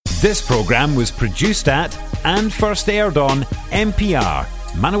This programme was produced at and first aired on MPR,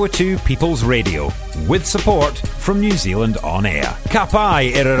 Manawatu People's Radio, with support from New Zealand On Air. Ka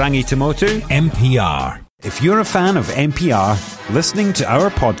pai Irarangi Tamotu, MPR. If you're a fan of NPR, listening to our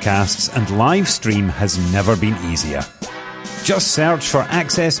podcasts and live stream has never been easier. Just search for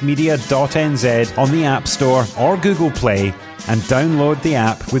accessmedia.nz on the App Store or Google Play and download the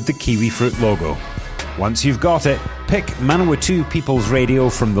app with the kiwi fruit logo. Once you've got it, pick Manawatu People's Radio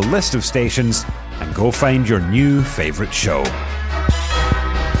from the list of stations and go find your new favourite show.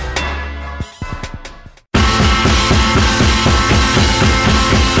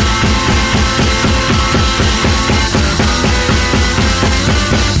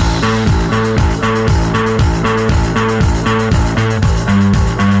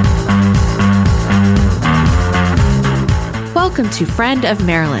 Welcome to Friend of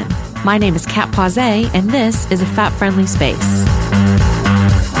Marilyn. My name is Kat Pause, and this is a fat-friendly space.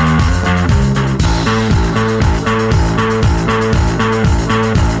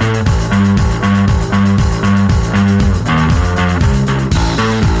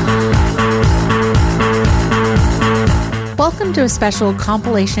 Welcome to a special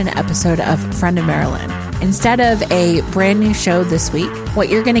compilation episode of Friend of Marilyn. Instead of a brand new show this week, what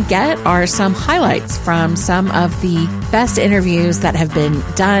you're going to get are some highlights from some of the best interviews that have been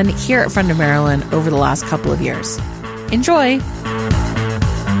done here at Friend of Marilyn over the last couple of years. Enjoy!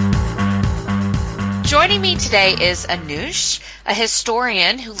 Joining me today is Anouch, a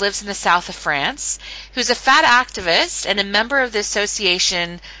historian who lives in the south of France, who's a fat activist and a member of the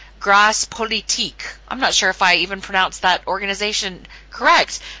association Grâce Politique. I'm not sure if I even pronounced that organization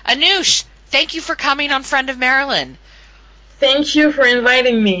correct. Anouch, thank you for coming on Friend of Marilyn. Thank you for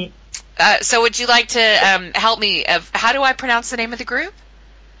inviting me. So would you like to help me? How do I pronounce the name of the group?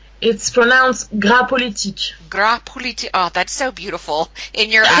 It's pronounced Grâce Politique. Grâce Politique. Oh, that's so beautiful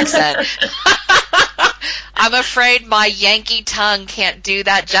in your accent. I'm afraid my Yankee tongue can't do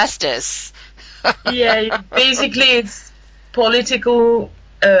that justice. Yeah, basically it's political.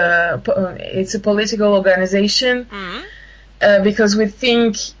 It's a political organization. Mm-hmm. Because we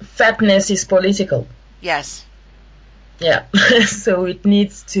think fatness is political. Yes. Yeah. So it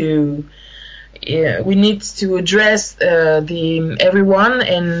needs to. We need to address everyone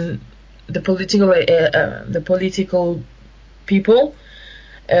and the political people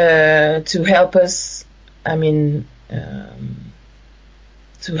to help us. I mean,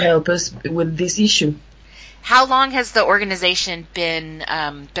 to help us with this issue. How long has the organization been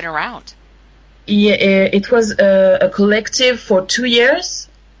around? Yeah, it was a collective for 2 years,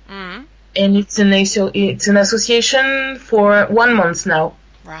 and it's an association for 1 month now.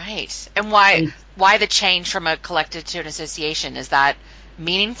 Right. And why the change from a collective to an association? Is that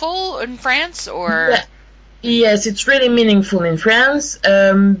meaningful in France, or? Yeah. Yes, it's really meaningful in France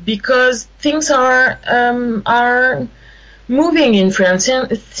because things are moving in France.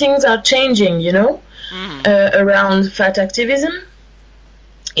 And things are changing, around fat activism.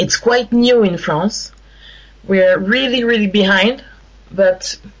 It's quite new in France. We're really, really behind,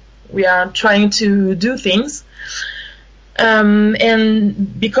 but we are trying to do things.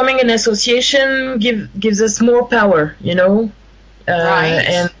 And becoming an association gives us more power, Right.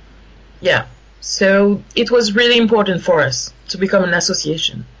 And yeah, so it was really important for us to become an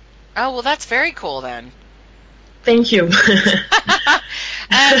association. Oh, well, that's very cool then. Thank you.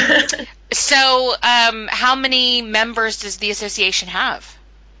 So, how many members does the association have?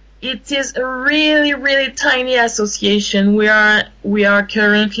 It is a really, really tiny association. We are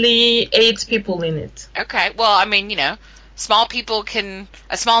currently 8 people in it. Okay. Well, I mean, a small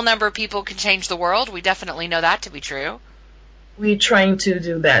number of people can change the world. We definitely know that to be true. We're trying to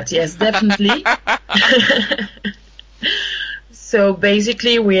do that. Yes, definitely. So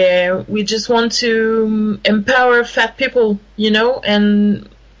basically, we just want to empower fat people, and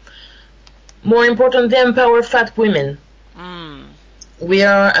more importantly, empower fat women. We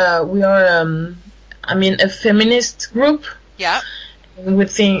are a feminist group. Yeah. We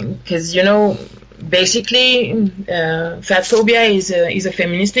think, because basically, fat phobia is a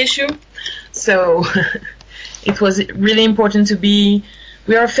feminist issue. So it was really important to be.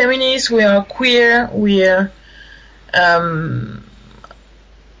 We are feminists. We are queer. We're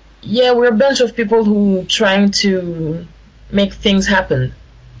a bunch of people who trying to make things happen.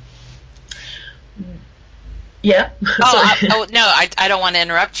 Yeah. I don't want to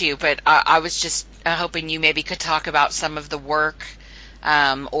interrupt you, but I was just hoping you maybe could talk about some of the work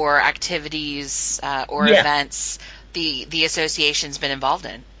or activities or events the association's been involved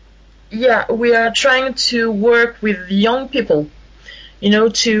in. Yeah, we are trying to work with young people,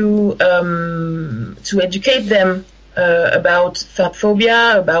 to educate them about fat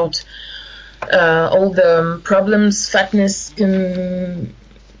phobia, about all the problems fatness can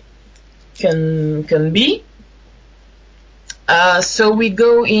be. So we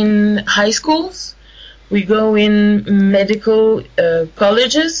go in high schools, we go in medical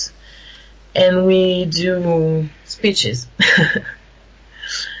colleges, and we do speeches.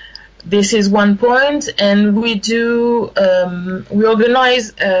 This is one point, and we do we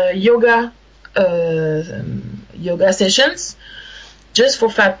organize yoga sessions just for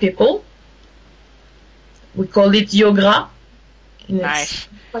fat people. We call it yoga. Nice.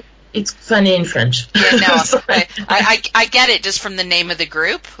 It's funny in French. Yeah, no, I get it just from the name of the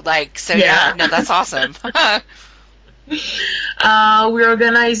group. Like, so yeah, no, that's awesome. We're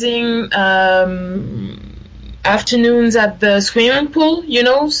organizing afternoons at the swimming pool,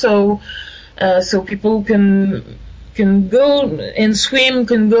 so people can go and swim,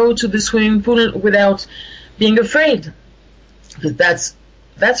 can go to the swimming pool without being afraid, because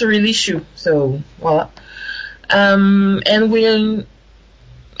that's a real issue. So voila.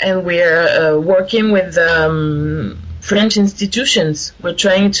 And we're working with French institutions. We're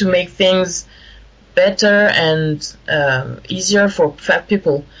trying to make things better and easier for fat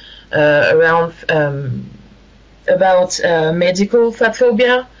people around about medical fat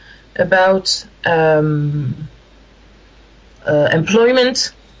phobia, about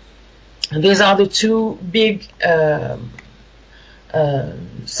employment. These are the two big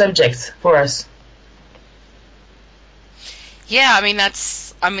subjects for us. Yeah, I mean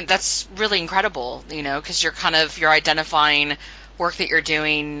that's really incredible, because you're identifying work that you're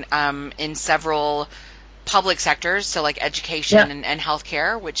doing in several public sectors, so like education and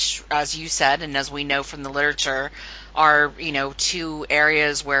healthcare, which, as you said, and as we know from the literature, are two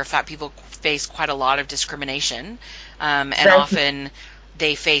areas where fat people face quite a lot of discrimination, and often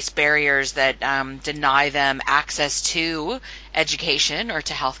they face barriers that deny them access to education or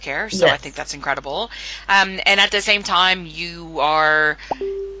to healthcare. So yes. I think that's incredible. And at the same time, you are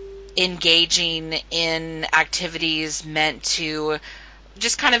engaging in activities meant to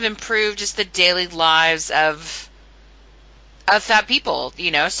just kind of improve just the daily lives of fat people,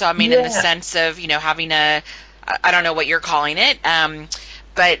 So I mean, in the sense of, having I don't know what you're calling it,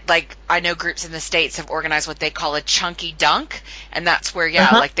 but like I know groups in the States have organized what they call a chunky dunk, and that's where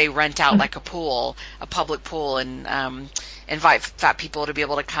like they rent out like a public pool, and invite fat people to be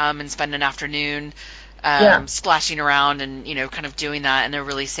able to come and spend an afternoon splashing around and kind of doing that in a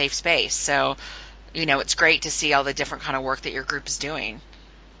really safe space. So it's great to see all the different kind of work that your group is doing.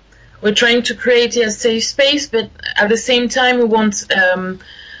 We're trying to create a safe space, but at the same time we want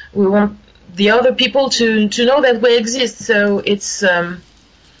the other people to know that we exist. So it's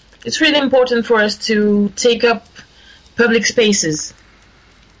really important for us to take up public spaces.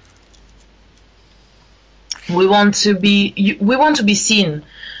 We want to be seen.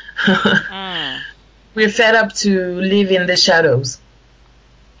 We're fed up to live in the shadows.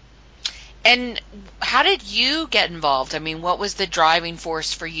 And how did you get involved? I mean, what was the driving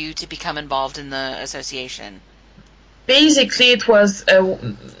force for you to become involved in the association? Basically, it was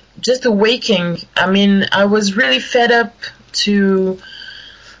just awakening. I mean, I was really fed up to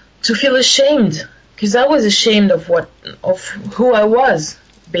feel ashamed, because I was ashamed of who I was,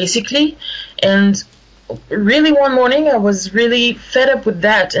 basically. And really one morning I was really fed up with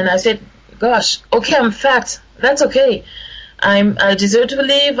that, and I said, gosh, okay, I'm fat. That's okay. I deserve to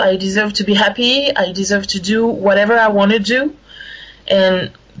live. I deserve to be happy. I deserve to do whatever I want to do. And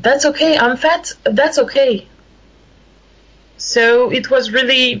that's okay. I'm fat. That's okay. So it was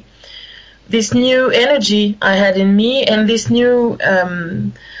really this new energy I had in me, and this new,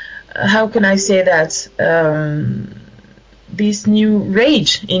 how can I say that? This new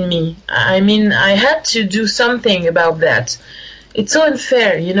rage in me. I mean, I had to do something about that. It's so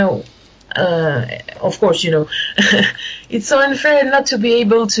unfair, of course, it's so unfair not to be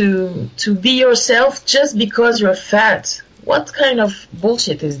able to be yourself just because you're fat. What kind of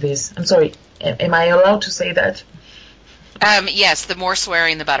bullshit is this? I'm sorry. Am I allowed to say that? Yes, the more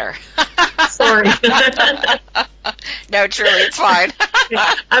swearing, the better. Sorry. No, truly, it's fine.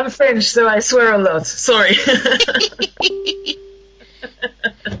 I'm French, so I swear a lot. Sorry.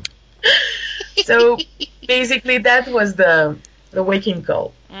 So basically, that was the waking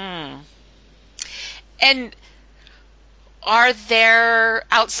call. And are there,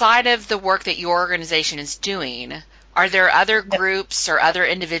 outside of the work that your organization is doing, are there other groups or other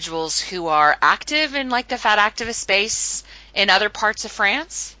individuals who are active in like the fat activist space in other parts of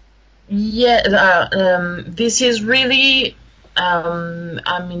France? Yeah, this is really,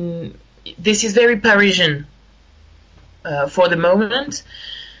 this is very Parisian for the moment,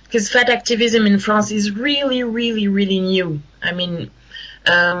 because fat activism in France is really, really, really new. I mean,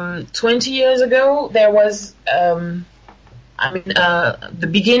 20 years ago there was, the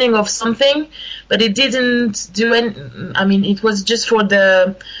beginning of something, but it didn't do any. I mean, it was just for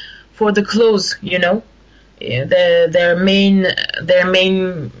the clothes, you know. Their main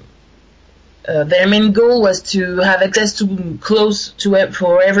goal was to have access to clothes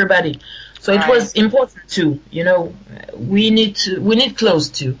for everybody. So it was important too, you know. We need clothes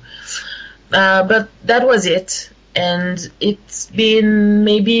too. But that was it, and it's been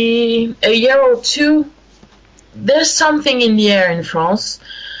maybe a year or two. There's something in the air in France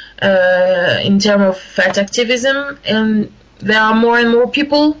in terms of fat activism, and there are more and more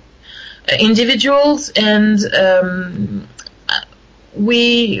people, individuals, and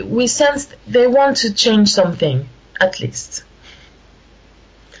we sense they want to change something, at least.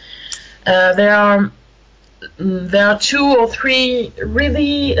 There are 2 or 3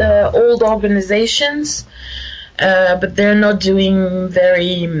 really old organizations, but they're not doing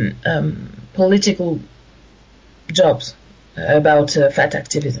very political jobs about fat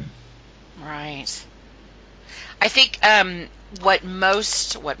activism. Right. I think what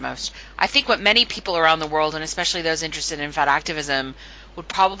many people around the world, and especially those interested in fat activism, would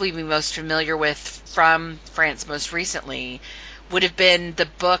probably be most familiar with from France most recently would have been the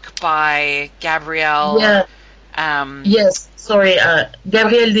book by Gabrielle. Yeah. Yes. Sorry,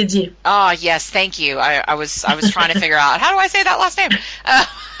 Gabrielle Dédier. Oh yes, thank you. I was trying to figure out how do I say that last name.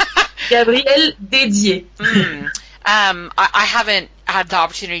 Gabrielle Dédier. I haven't had the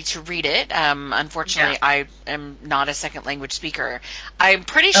opportunity to read it. Unfortunately, I am not a second language speaker. I'm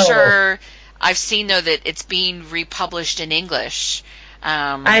pretty sure I've seen, though, that it's being republished in English.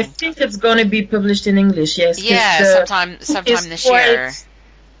 I think it's going to be published in English, yes. Yeah, sometime this year.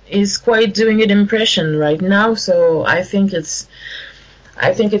 Is quite doing an impression right now, so I think it's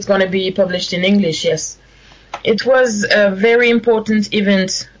going to be published in English, yes. It was a very important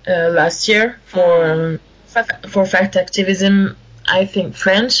event last year for fat activism, I think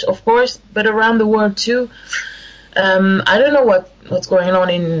French, of course, but around the world too. I don't know what's going on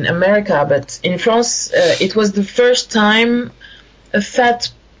in America, but in France, it was the first time a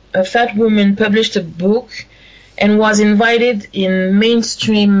fat woman published a book and was invited in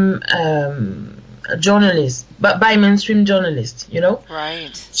mainstream journalists, but by mainstream journalists, you know.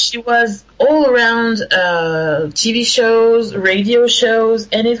 Right. She was all around TV shows, radio shows,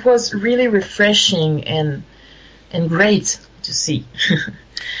 and it was really refreshing and great to see.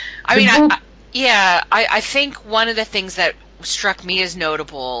 I mean, I think one of the things that struck me as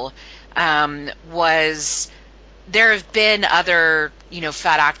notable was there have been other,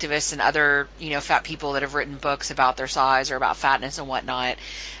 fat activists and other, fat people that have written books about their size or about fatness and whatnot.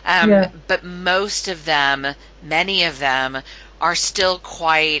 But many of them are still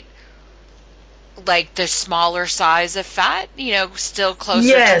quite like the smaller size of fat, still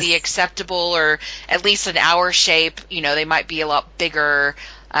closer to the acceptable, or at least an hour shape. They might be a lot bigger.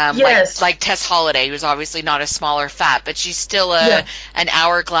 Like Tess Holliday, who's obviously not a smaller fat, but she's still an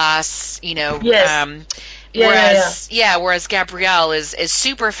hourglass, Whereas Gabrielle is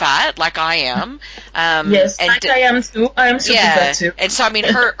super fat, like I am. Like I am too. I am super fat too. And so, I mean,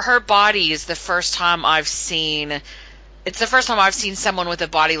 her body is the first time I've seen. It's the first time I've seen someone with a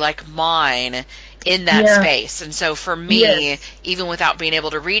body like mine in that space. And so, for me, even without being able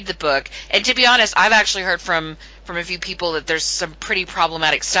to read the book, and to be honest, I've actually heard from a few people that there's some pretty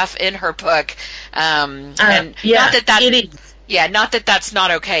problematic stuff in her book. Not that that's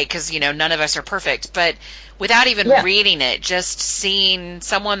not okay, because none of us are perfect, but without even reading it, just seeing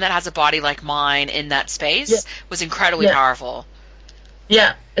someone that has a body like mine in that space was incredibly powerful.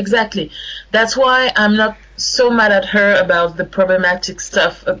 Yeah, exactly. That's why I'm not so mad at her about the problematic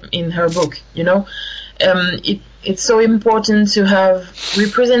stuff in her book. It's so important to have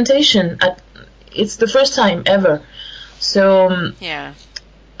representation. It's the first time ever. So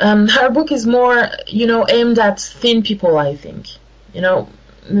her book is more, aimed at thin people, I think.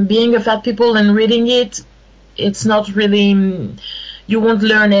 Being a fat people and reading it, it's not really, you won't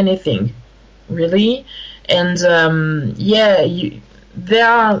learn anything, really. And, there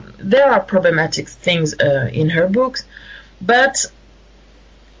are problematic things in her books, but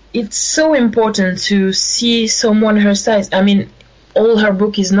it's so important to see someone her size. I mean, all her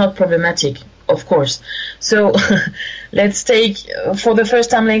book is not problematic, of course. So let's take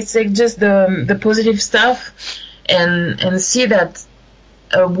just the positive stuff and see that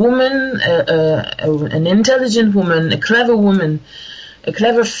a woman, an intelligent woman, a clever woman, a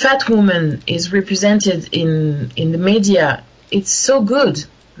clever fat woman is represented in the media. It's so good,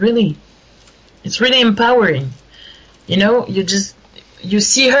 really. It's really empowering. you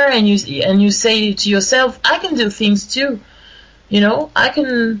see her and you say to yourself, I can do things too. Maybe I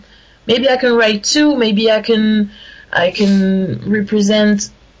can write too. Maybe I can represent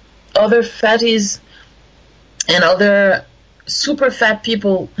other fatties and other super fat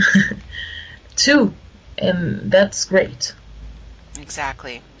people too, and that's great.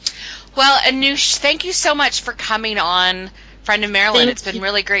 Exactly. Well, Anouch, thank you so much for coming on Friend of Marilyn. It's been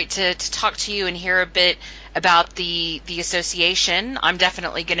really great to talk to you and hear a bit about the association. I'm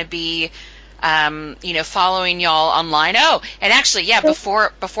definitely going to be following y'all online. Oh, and actually,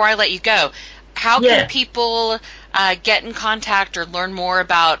 before I let you go, how can people get in contact or learn more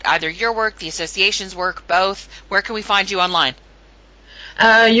about either your work, the association's work, both? Where can we find you online?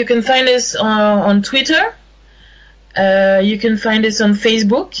 You can find us on Twitter. You can find us on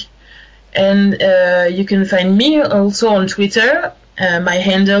Facebook. And you can find me also on Twitter. My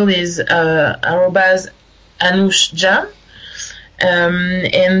handle is @AnouchJam.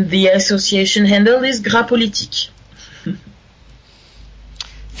 And the association handle is Gras Politique.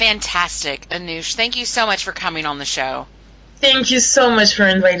 Fantastic, Anouch. Thank you so much for coming on the show. Thank you so much for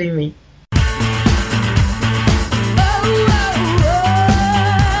inviting me.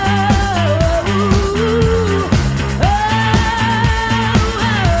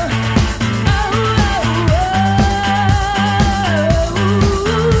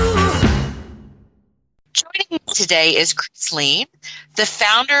 Today is Chrislene, the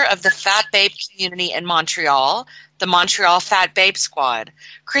founder of the Fat Babe community in Montreal, the Montreal Fat Babe Squad.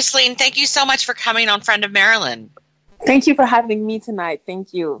 Chrislene, thank you so much for coming on Friend of Marilyn. Thank you for having me tonight.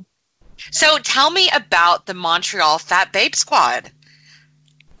 Thank you. So tell me about the Montreal Fat Babe Squad.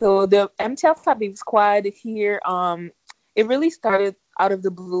 So the MTL Fat Babe Squad here, it really started out of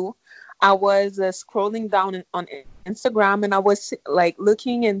the blue. I was scrolling down on Instagram, and I was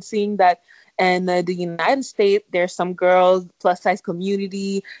looking and seeing that in the United States, there's some girls, plus size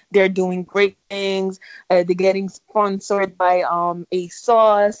community. They're doing great things. They're getting sponsored by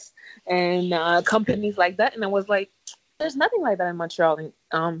ASOS and companies like that. And I was like, there's nothing like that in Montreal, in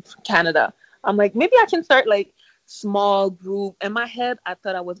Canada. I'm like, maybe I can start small group. In my head, I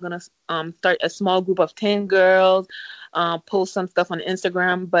thought I was gonna start a small group of 10 girls, post some stuff on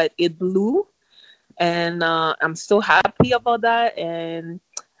Instagram, but it blew, and I'm so happy about that. And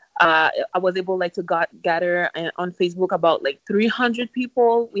I was able to gather on Facebook about 300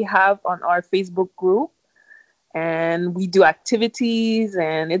 people we have on our Facebook group, and we do activities,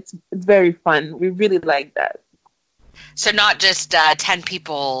 and it's very fun. We really like that. So not just 10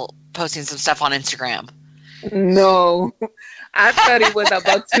 people posting some stuff on Instagram. No, I thought it was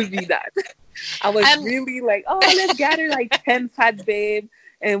about to be that. I was really let's gather 10 fat babe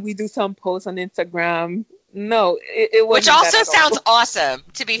and we do some posts on Instagram. No, it wasn't. Which also sounds awesome,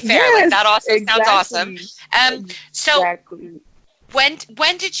 to be fair. Yes, that also exactly. sounds awesome. So exactly.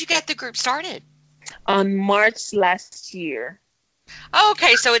 when did you get the group started? On March last year. Oh,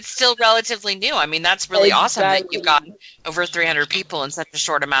 okay, so it's still relatively new. I mean, that's really awesome that you've got over 300 people in such a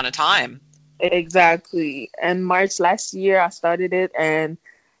short amount of time. Exactly. And March last year, I started it, and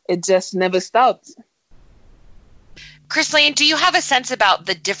it just never stopped. Chrislene, do you have a sense about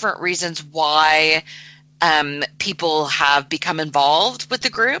the different reasons why people have become involved with the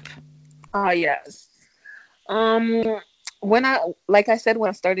group? Yes. When I said, when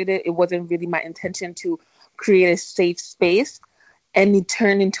I started it, it wasn't really my intention to create a safe space, and it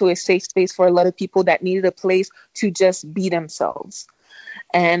turned into a safe space for a lot of people that needed a place to just be themselves.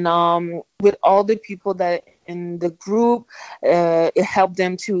 And with all the people that in the group, it helped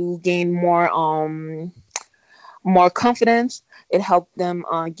them to gain more confidence. It helped them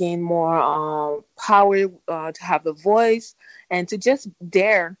gain more power to have a voice and to just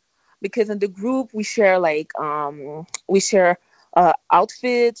dare. Because in the group we share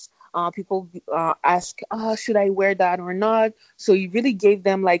outfits. People ask, should I wear that or not? So you really gave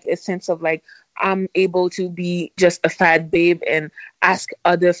them a sense of I'm able to be just a fat babe and ask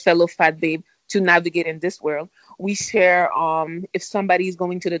other fellow fat babe to navigate in this world. We share if somebody is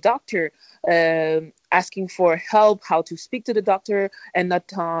going to the doctor, asking for help, how to speak to the doctor and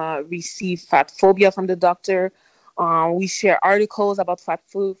not receive fat phobia from the doctor. We share articles about fat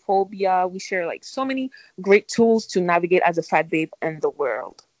phobia. We share so many great tools to navigate as a fat babe in the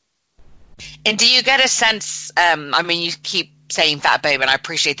world. And do you get a sense, you keep saying Fat Babe, and I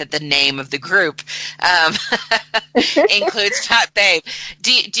appreciate that the name of the group includes Fat Babe.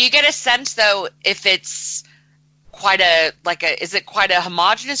 Do you get a sense, though, if it's is it quite a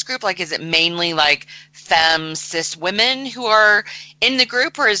homogenous group? Is it mainly femme, cis women who are in the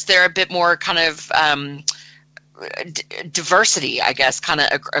group, or is there a bit more kind of diversity, I guess, kind of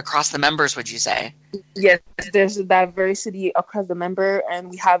across the members, would you say? Yes, there's a diversity across the member, and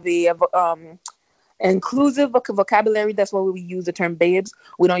we have a inclusive vocabulary. That's why we use the term babes.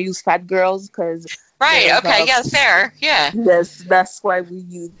 We don't use fat girls because... Right, okay, yeah, fair, yeah. Yes, that's why we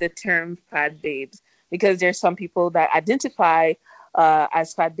use the term fat babes, because there's some people that identify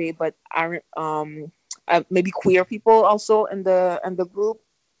as fat babe, but aren't maybe queer people also in the group.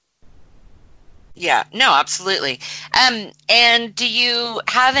 Yeah, no, absolutely. And do you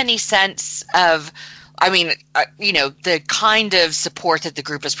have any sense of, I mean, the kind of support that the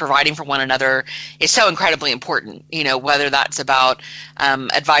group is providing for one another is so incredibly important, whether that's about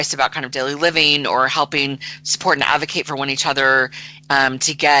advice about kind of daily living or helping support and advocate for one each other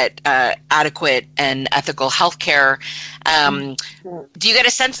to get adequate and ethical health care. Do you get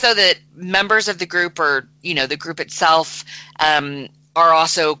a sense, though, that members of the group or, the group itself are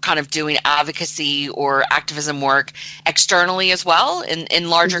also kind of doing advocacy or activism work externally as well in the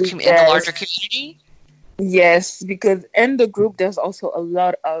larger community? Yes, because in the group, there's also a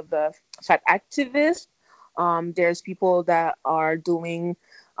lot of fat activists. There's people that are doing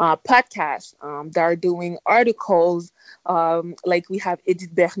podcasts, that are doing articles. Like we have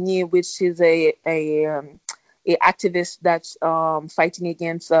Edith Bernier, which is a activist that's fighting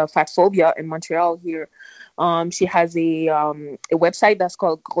against fat phobia in Montreal here. She has a website that's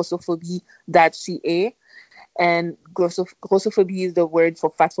called grossophobie.ca, and grossophobie is the word for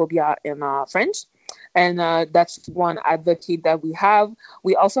fat phobia in French. And that's one advocate that we have.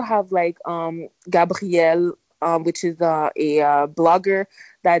 We also have like Gabrielle, which is a blogger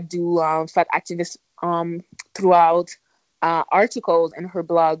that do fat activists throughout articles in her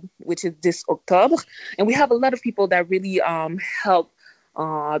blog, which is this October. And we have a lot of people that really help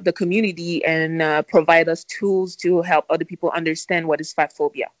the community and provide us tools to help other people understand what is fat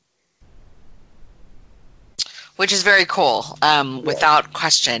phobia. Which is very cool, without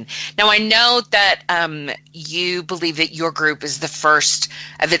question. Now, I know that you believe that your group is the first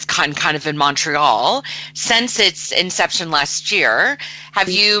of its kind of in Montreal. Since its inception last year, have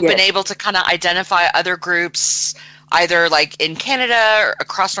you been able to kind of identify other groups, either like in Canada or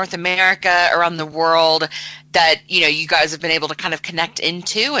across North America, around the world, that, you guys have been able to kind of connect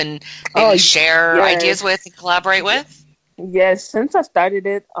into and maybe share ideas with and collaborate with? Yes, since I started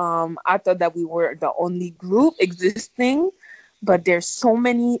it, I thought that we were the only group existing, but there's so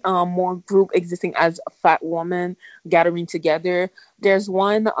many more group existing as a fat woman gathering together. There's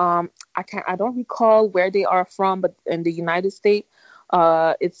one, I don't recall where they are from, but in the United States,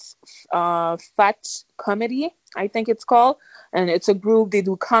 it's Fat Comedy, I think it's called, and it's a group. They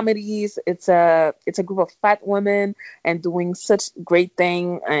do comedies. It's a group of fat women and doing such great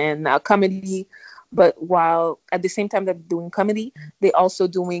thing and comedy. But while at the same time that they're doing comedy, they also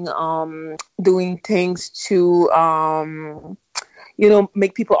doing things to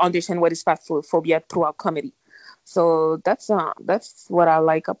make people understand what is fat phobia throughout comedy. So that's what I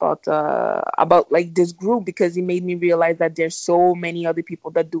like about like this group, because it made me realize that there's so many other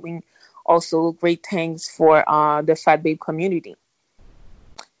people that doing also great things for the fat babe community.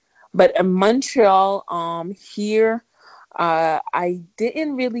 But in Montreal, here, I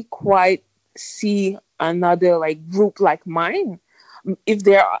didn't really quite see another like group like mine. If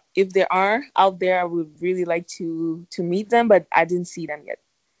there are out there, I would really like to meet them, but I didn't see them yet.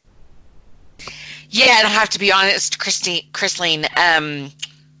 Yeah, and I have to be honest, Chrislene,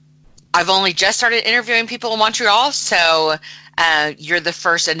 I've only just started interviewing people in Montreal, so you're the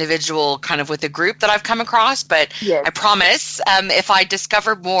first individual kind of with a group that I've come across, but yes. I promise if I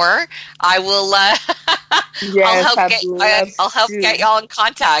discover more, I will yes, I'll help get y'all in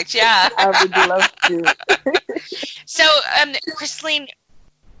contact. Yeah. I would love to. So, Chrislene,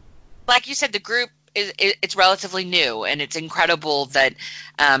 like you said, the group it's relatively new, and it's incredible that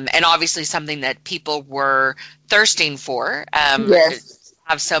and obviously something that people were thirsting for. Yes.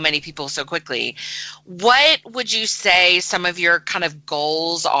 Have so many people so quickly. What would you say some of your kind of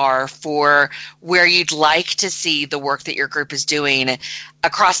goals are for where you'd like to see the work that your group is doing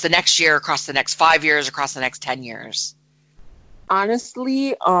across the next year, across the next 5 years, across the next 10 years?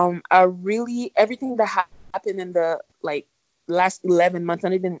 Honestly, everything that happened in the last 11 months,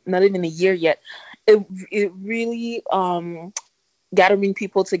 not even a year yet, it really gathering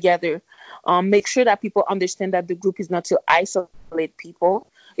people together. Make sure that people understand that the group is not to isolate people.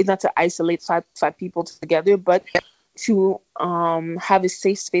 It's not to isolate fat people together, but to have a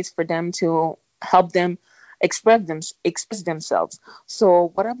safe space for them to help them express themselves.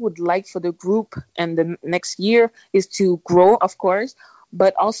 So what I would like for the group and the next year is to grow, of course,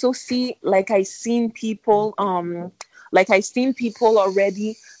 but also see, I've seen people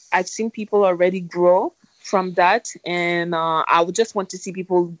already grow from that, and I would just want to see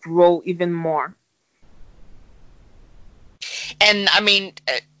people grow even more. And I mean,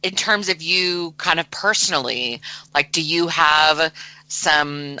 in terms of you kind of personally, like, do you have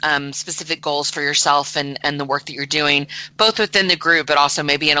some specific goals for yourself and the work that you're doing, both within the group, but also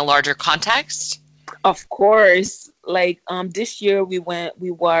maybe in a larger context? Of course. Like this year we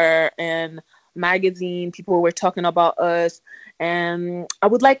were in magazine, people were talking about us, and I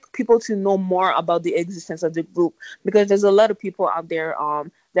would like people to know more about the existence of the group, because there's a lot of people out there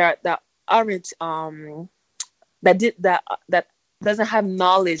that aren't that doesn't have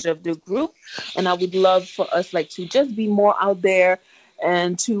knowledge of the group, and I would love for us like to just be more out there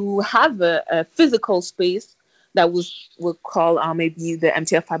and to have a physical space that we'll call maybe the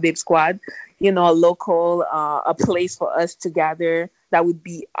MTL Fat Babe Squad, you know, a local, a place for us to gather that would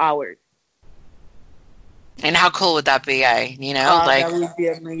be ours. And how cool would that be? You know, like, that would be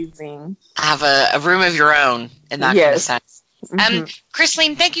amazing. Have a room of your own in that kind of sense. Mm-hmm.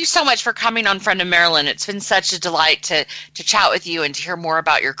 Chrislene, thank you so much for coming on Friend of Marilyn. It's been such a delight to chat with you and to hear more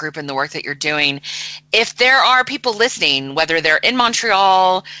about your group and the work that you're doing. If there are people listening, whether they're in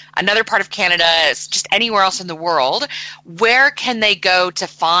Montreal, another part of Canada, just anywhere else in the world, where can they go to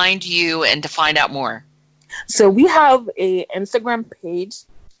find you and to find out more? So we have a Instagram page,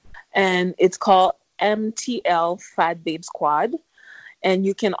 and it's called MTL Fat Babe Squad. And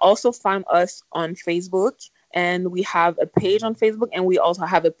you can also find us on Facebook. And we have a page on Facebook, and we also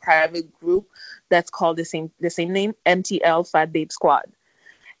have a private group that's called the same name, MTL Fat Babe Squad.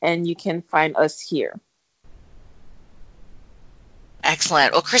 And you can find us here.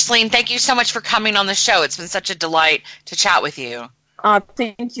 Excellent. Well, Chrislene, thank you so much for coming on the show. It's been such a delight to chat with you.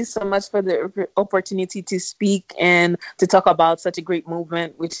 Thank you so much for the opportunity to speak and to talk about such a great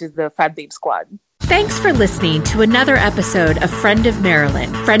movement, which is the Fat Babe Squad. Thanks for listening to another episode of Friend of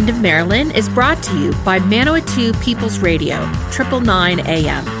Marilyn. Friend of Marilyn is brought to you by Manawatu People's Radio, 999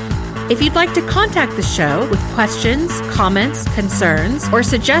 AM. If you'd like to contact the show with questions, comments, concerns, or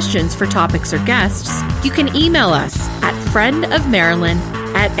suggestions for topics or guests, you can email us at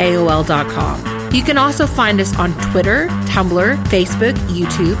friendofmarilyn@aol.com. You can also find us on Twitter, Tumblr, Facebook,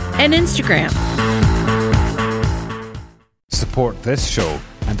 YouTube, and Instagram. Support this show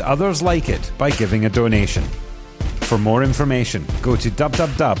and others like it by giving a donation. For more information, go to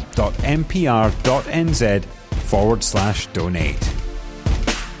www.mpr.nz/donate.